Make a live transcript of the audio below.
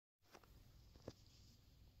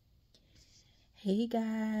Hey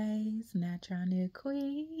guys, Natural New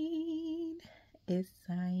Queen is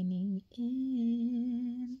signing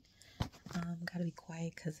in. Gotta be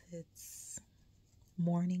quiet because it's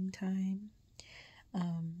morning time.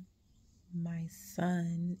 My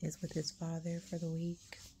son is with his father for the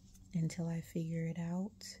week until I figure it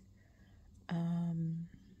out.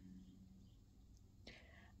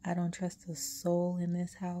 I don't trust a soul in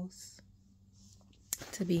this house,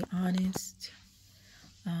 to be honest.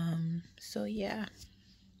 So yeah,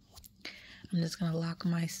 I'm just gonna lock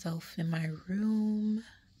myself in my room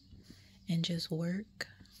and just work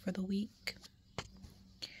for the week.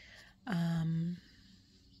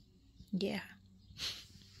 Yeah.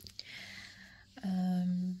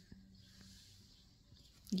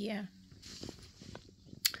 Yeah.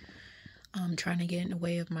 I'm trying to get in the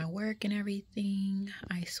way of my work and everything.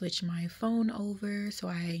 I switched my phone over, so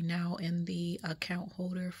I now am the account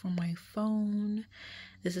holder for my phone.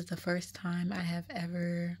 This is the first time I have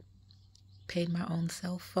ever paid my own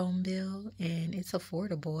cell phone bill, and it's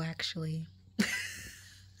affordable actually.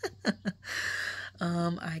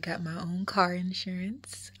 I got my own car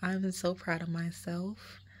insurance. I'm so proud of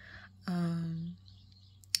myself.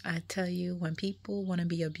 I tell you, when people want to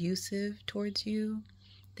be abusive towards you,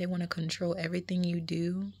 they want to control everything you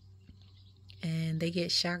do, and they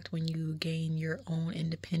get shocked when you gain your own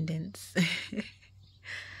independence.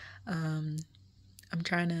 I'm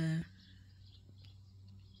trying to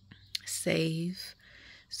save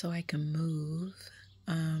so I can move.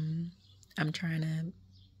 I'm trying to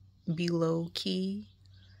be low key,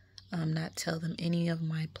 not tell them any of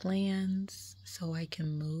my plans so I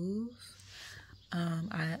can move.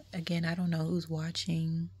 I don't know who's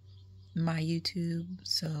watching my YouTube,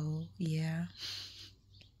 so yeah.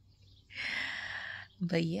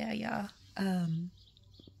 But yeah, y'all.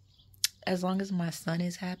 As long as my son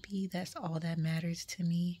is happy, that's all that matters to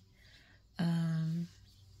me.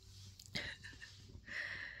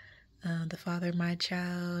 The father of my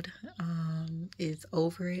child is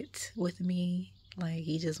over it with me. Like,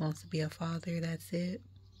 he just wants to be a father, that's it.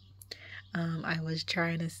 I was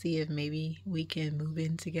trying to see if maybe we can move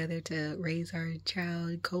in together to raise our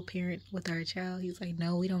child, co-parent with our child. He's like,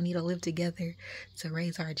 no, we don't need to live together to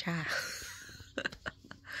raise our child.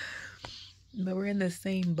 But we're in the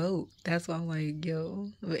same boat. That's why I'm like, yo.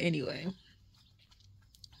 But anyway,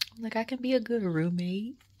 like, I can be a good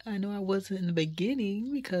roommate. I know I wasn't in the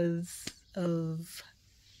beginning because of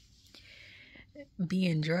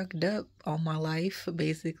being drugged up all my life,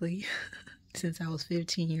 basically, since I was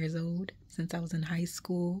 15 years old, since I was in high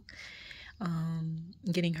school,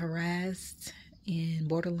 getting harassed and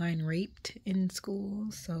borderline raped in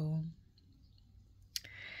school. So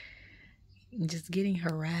just getting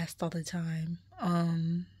harassed all the time.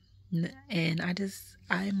 And I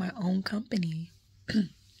am my own company.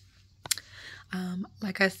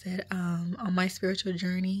 Like I said, on my spiritual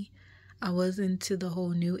journey, I was into the whole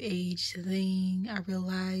new age thing. I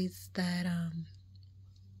realized that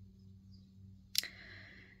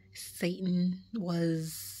Satan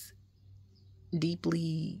was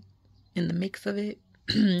deeply in the mix of it.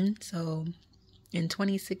 So in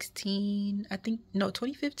 2015,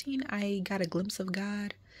 I got a glimpse of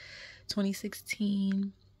God.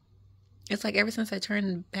 2016, it's like ever since I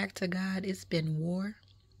turned back to God, it's been war.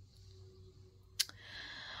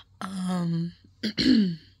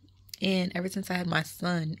 And ever since I had my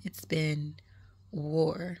son, it's been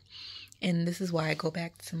war. And this is why I go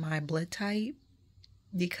back to my blood type,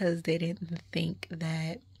 because they didn't think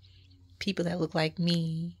that people that look like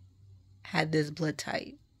me had this blood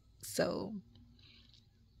type. So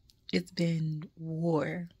it's been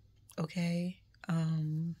war, okay?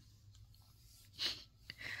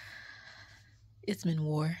 It's been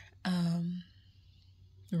war.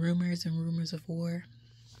 Rumors and rumors of war.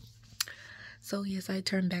 So yes, I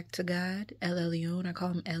turned back to God, El Elyon. I call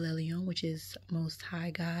him El Elyon, which is Most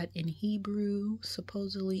High God in Hebrew,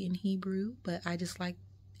 supposedly in Hebrew, but I just like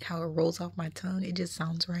how it rolls off my tongue. It just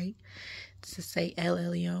sounds right to say El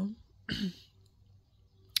Elyon.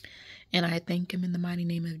 And I thank him in the mighty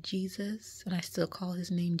name of Jesus, and I still call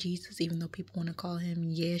his name Jesus, even though people want to call him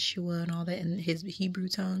Yeshua and all that in his Hebrew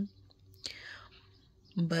tongue.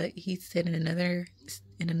 But he said in another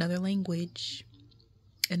language,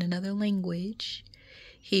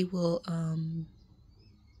 he will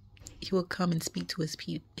come and speak to his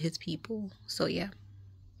people. So yeah.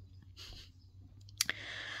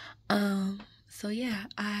 So yeah,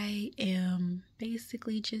 I am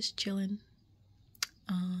basically just chilling.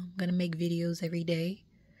 Gonna make videos every day.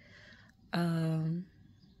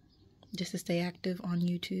 Just to stay active on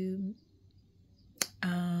YouTube.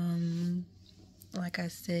 Like I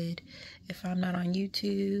said, if I'm not on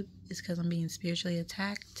YouTube, it's because I'm being spiritually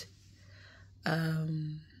attacked.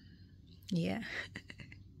 Yeah.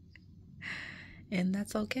 And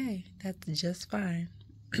that's okay. That's just fine.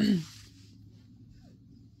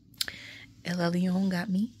 El Elyon got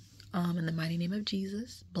me. In the mighty name of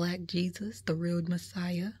Jesus, Black Jesus, the real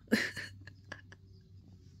Messiah.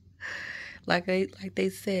 like they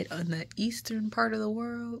said, on the eastern part of the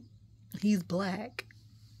world, he's black.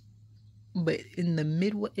 But in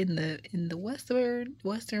the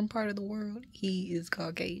western part of the world, he is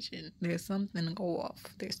Caucasian. There's something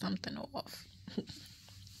off.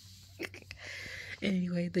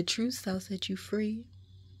 Anyway, the truth shall set you free.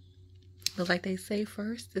 But like they say,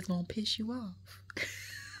 first, it's gonna piss you off.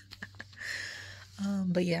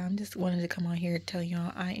 But yeah, I'm just wanted to come on here and tell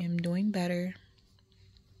y'all I am doing better.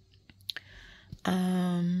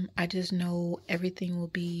 I just know everything will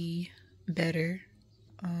be better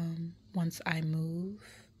once I move.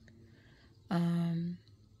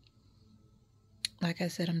 Like I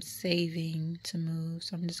said, I'm saving to move,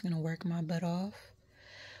 so I'm just gonna work my butt off.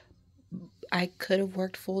 I could have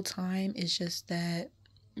worked full time. It's just that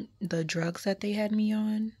the drugs that they had me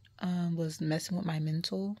on was messing with my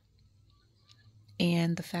mental.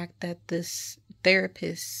 And the fact that this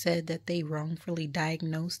therapist said that they wrongfully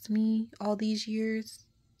diagnosed me all these years.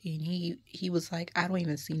 And he was like, I don't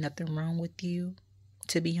even see nothing wrong with you,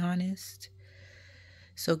 to be honest.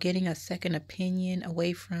 So getting a second opinion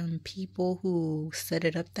away from people who set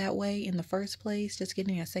it up that way in the first place, just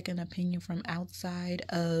getting a second opinion from outside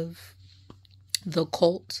of the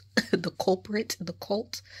cult, the culprit, the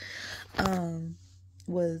cult,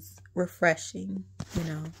 was refreshing, you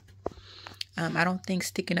know. I don't think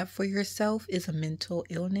sticking up for yourself is a mental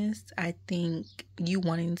illness. I think you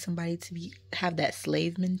wanting somebody to have that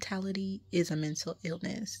slave mentality is a mental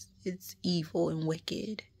illness. It's evil and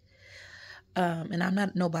wicked. And I'm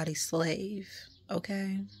not nobody's slave,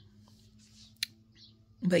 okay?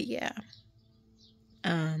 But yeah.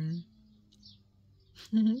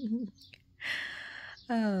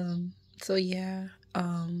 So yeah,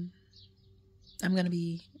 I'm gonna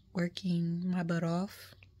be working my butt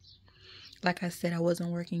off. Like I said, I wasn't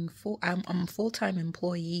working I'm a full-time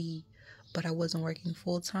employee, but I wasn't working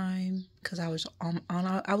full-time because I was on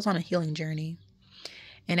a healing journey.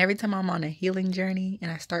 And every time I'm on a healing journey and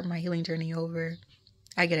I start my healing journey over,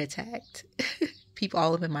 I get attacked. People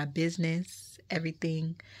all up in my business,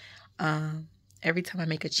 everything. Every time I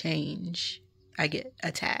make a change, I get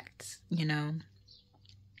attacked, you know.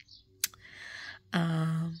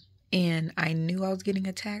 And I knew I was getting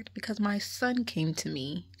attacked because my son came to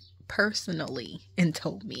me personally and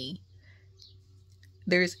told me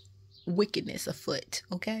there's wickedness afoot,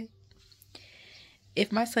 okay?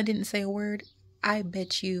 If my son didn't say a word, I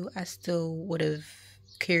bet you I still would have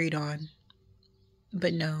carried on.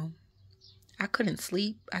 But no, I couldn't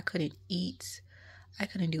sleep, I couldn't eat, I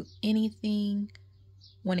couldn't do anything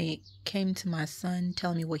when it came to my son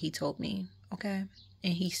telling me what he told me, okay?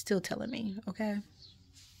 And he's still telling me, okay?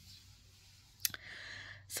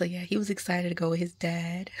 So yeah, he was excited to go with his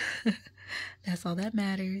dad. That's all that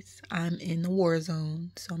matters. I'm in the war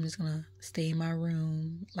zone, so I'm just gonna stay in my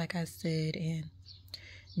room, like I said, and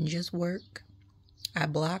just work. I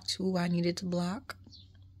blocked who I needed to block.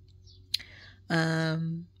 I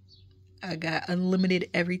got unlimited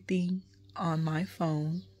everything on my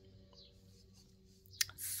phone.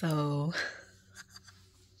 So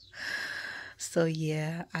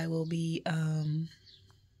yeah, I will be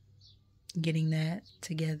getting that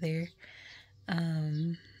together.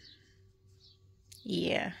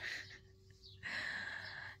 Yeah.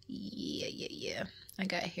 I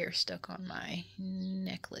got hair stuck on my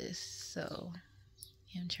necklace, so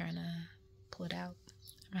I'm trying to pull it out.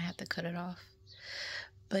 I might have to cut it off.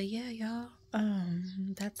 But yeah, y'all,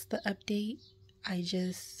 that's the update. I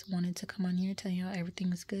just wanted to come on here and tell y'all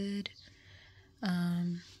everything is good.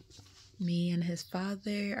 Me and his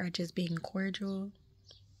father are just being cordial.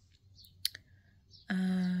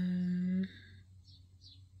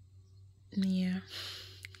 Yeah.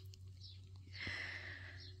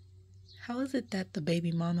 How is it that the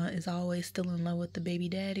baby mama is always still in love with the baby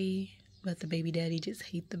daddy, but the baby daddy just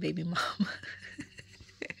hates the baby mama?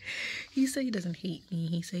 He said he doesn't hate me.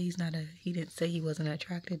 He said he didn't say he wasn't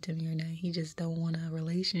attracted to me or not. He just don't want a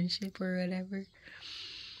relationship or whatever.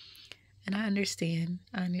 And I understand.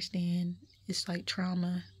 It's like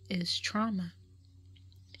trauma is trauma.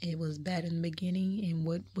 It was bad in the beginning, and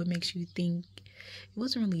what makes you think it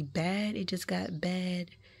wasn't really bad? It just got bad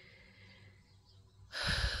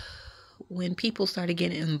when people started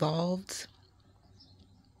getting involved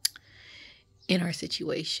in our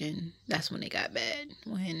situation. That's when it got bad.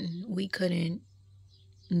 When we couldn't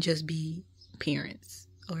just be parents,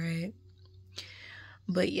 all right?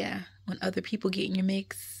 But yeah, when other people get in your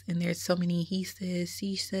mix and there's so many he said,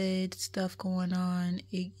 she said stuff going on,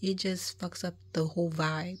 it just fucks up the whole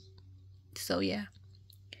vibe. So yeah.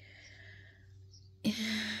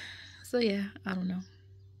 So yeah, I don't know.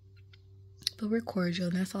 But we're cordial,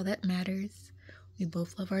 and that's all that matters. We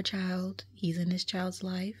both love our child. He's in his child's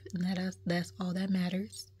life, and that's all that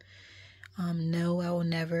matters. No, I will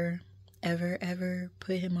never, ever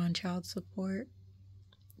put him on child support,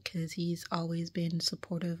 because he's always been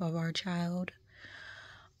supportive of our child.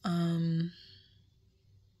 And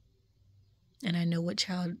I know what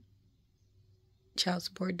child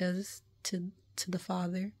support does to the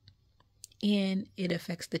father, and it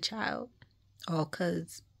affects the child, all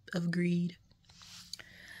because of greed.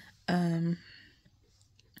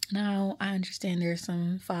 Now I understand there are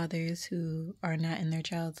some fathers who are not in their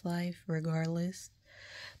child's life regardless,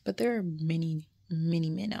 but there are many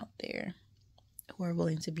men out there who are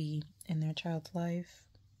willing to be in their child's life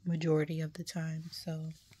majority of the time. So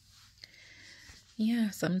yeah,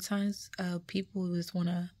 sometimes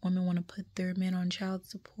women want to put their men on child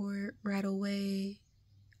support right away,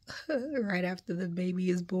 right after the baby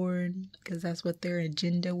is born, because that's what their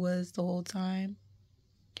agenda was the whole time.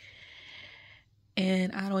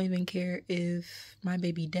 And I don't even care if my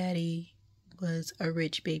baby daddy was a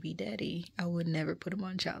rich baby daddy. I would never put him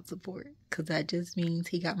on child support, because that just means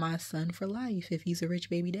he got my son for life. If he's a rich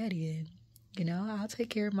baby daddy, then, I'll take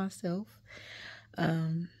care of myself.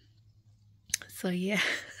 So yeah.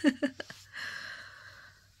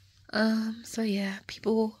 So yeah,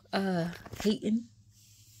 people hating,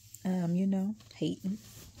 hating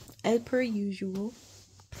as per usual,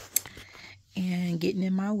 and getting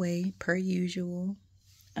in my way per usual.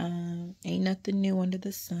 Ain't nothing new under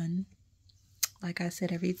the sun. Like I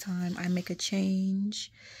said, every time I make a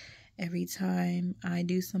change, every time I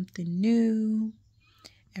do something new,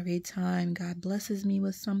 every time God blesses me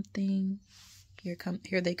with something, here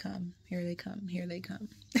they come.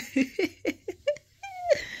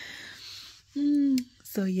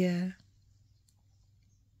 So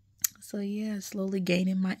yeah, slowly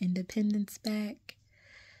gaining my independence back.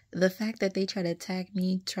 The fact that they try to attack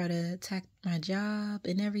me, try to attack my job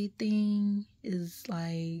and everything is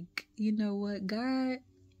like, you know what, God,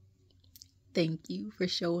 thank you for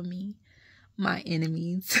showing me my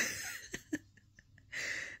enemies.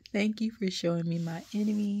 Thank you for showing me my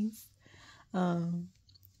enemies.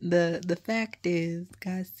 The fact is,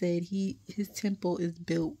 God said his temple is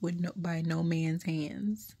built by no man's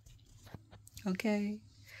hands. Okay?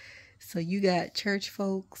 So you got church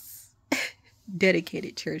folks,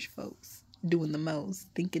 dedicated church folks, doing the most,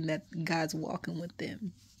 thinking that God's walking with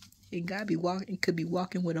them. And God could be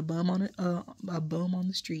walking with a bum on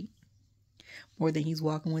the street more than he's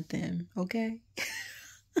walking with them. Okay?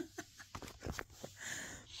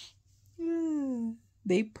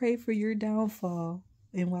 They pray for your downfall,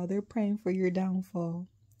 and while they're praying for your downfall,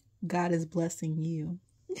 God is blessing you.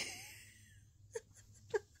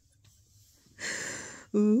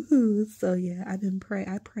 Ooh, so yeah, I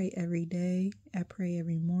pray every day. I pray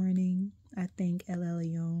every morning. I thank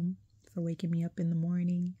Elohim for waking me up in the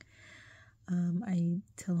morning. I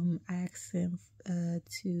ask him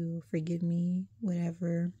to forgive me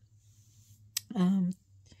whatever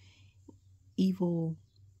evil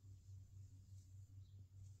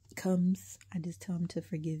comes. I just tell him to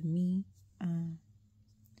forgive me.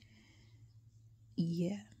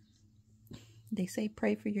 Yeah. They say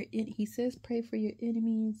he says pray for your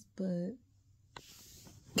enemies, but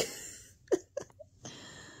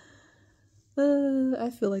I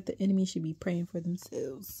feel like the enemy should be praying for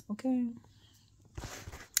themselves. Okay.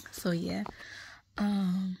 So yeah.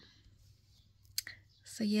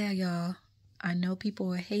 So yeah, y'all. I know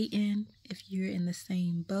people are hating. If you're in the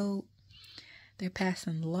same boat, they're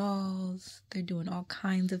passing laws. They're doing all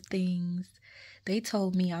kinds of things. They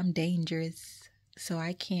told me I'm dangerous, so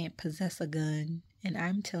I can't possess a gun. And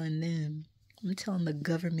I'm telling the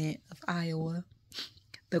government of Iowa,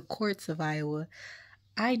 the courts of Iowa,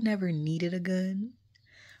 I never needed a gun.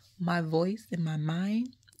 My voice and my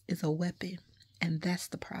mind is a weapon, and that's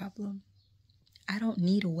the problem. I don't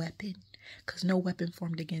need a weapon, because no weapon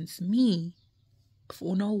formed against me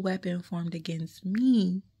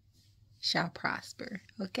shall prosper,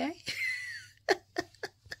 okay?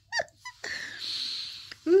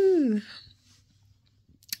 Ooh.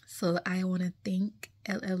 So I want to thank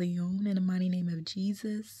Elohim in the mighty name of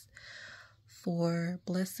Jesus for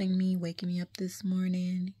blessing me, waking me up this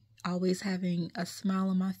morning, always having a smile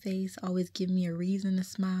on my face, always giving me a reason to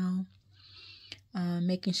smile,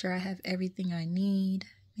 making sure I have everything I need,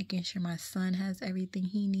 making sure my son has everything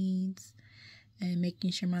he needs, and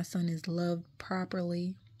making sure my son is loved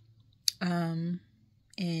properly, and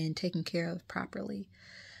taken care of properly.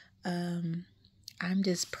 I'm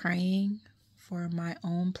just praying for my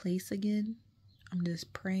own place again. I'm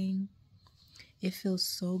just praying. It feels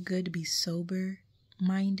so good to be sober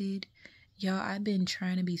minded. Y'all, I've been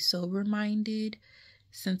trying to be sober minded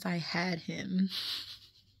since I had him.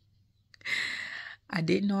 I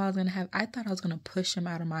didn't know I thought I was going to push him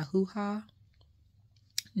out of my hoo-ha.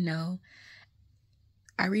 No.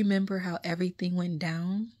 I remember how everything went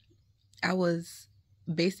down. I was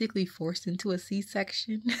basically forced into a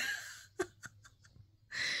C-section.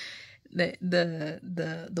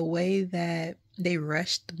 The way that they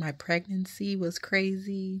rushed my pregnancy was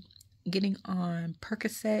crazy. Getting on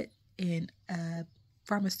Percocet and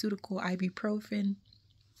pharmaceutical ibuprofen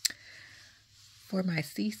for my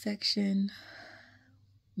C-section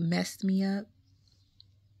messed me up.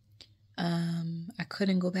 I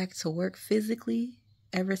couldn't go back to work physically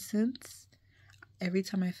ever since. Every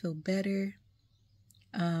time I feel better,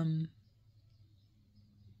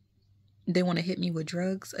 they want to hit me with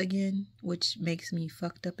drugs again, which makes me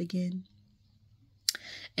fucked up again.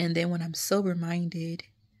 And then when I'm sober minded,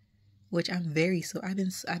 which I've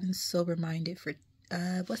been sober minded for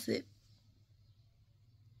I've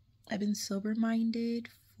been sober minded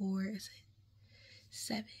for, is it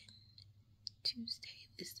 7 Tuesday?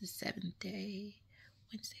 This is the 7th day.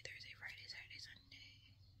 Wednesday, Thursday, Friday, Saturday,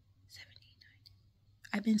 Sunday. 79.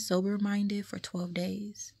 I've been sober minded for 12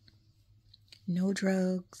 days. No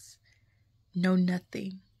drugs. No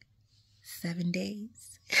nothing. 7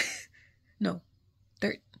 days. No.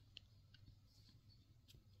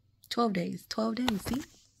 12 days. 12 days. See?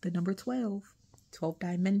 The number 12. 12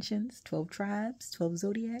 dimensions. 12 tribes. 12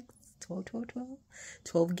 zodiacs. 12, 12, 12.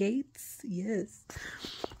 12 gates. Yes.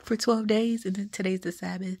 For 12 days. And then today's the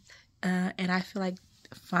Sabbath. And I feel like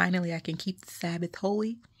finally I can keep the Sabbath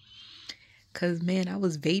holy. Because, man, I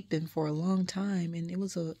was vaping for a long time. And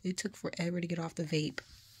it took forever to get off the vape.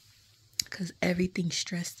 Because everything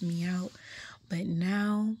stressed me out. But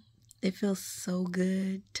now it feels so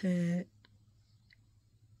good to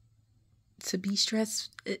be stressed.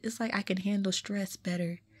 It's like I can handle stress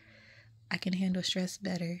better.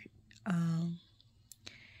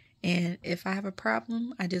 And if I have a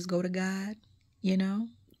problem, I just go to God, you know.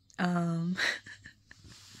 I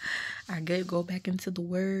go back into the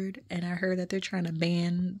Word, and I heard that they're trying to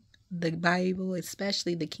ban the Bible,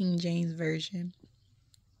 especially the King James Version,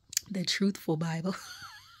 the truthful Bible,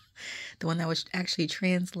 the one that was actually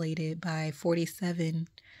translated by 47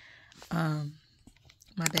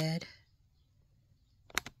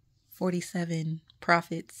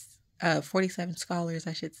 prophets, 47 scholars,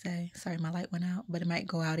 I should say. Sorry, my light went out, but it might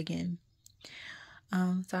go out again.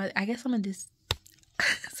 So I guess I'm gonna just,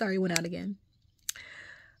 sorry, it went out again.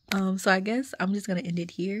 So I guess I'm just gonna end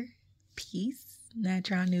it here. Peace.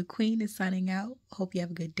 Natural New Queen is signing out. Hope you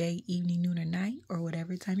have a good day, evening, noon, or night, or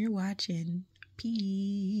whatever time you're watching.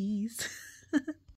 Peace.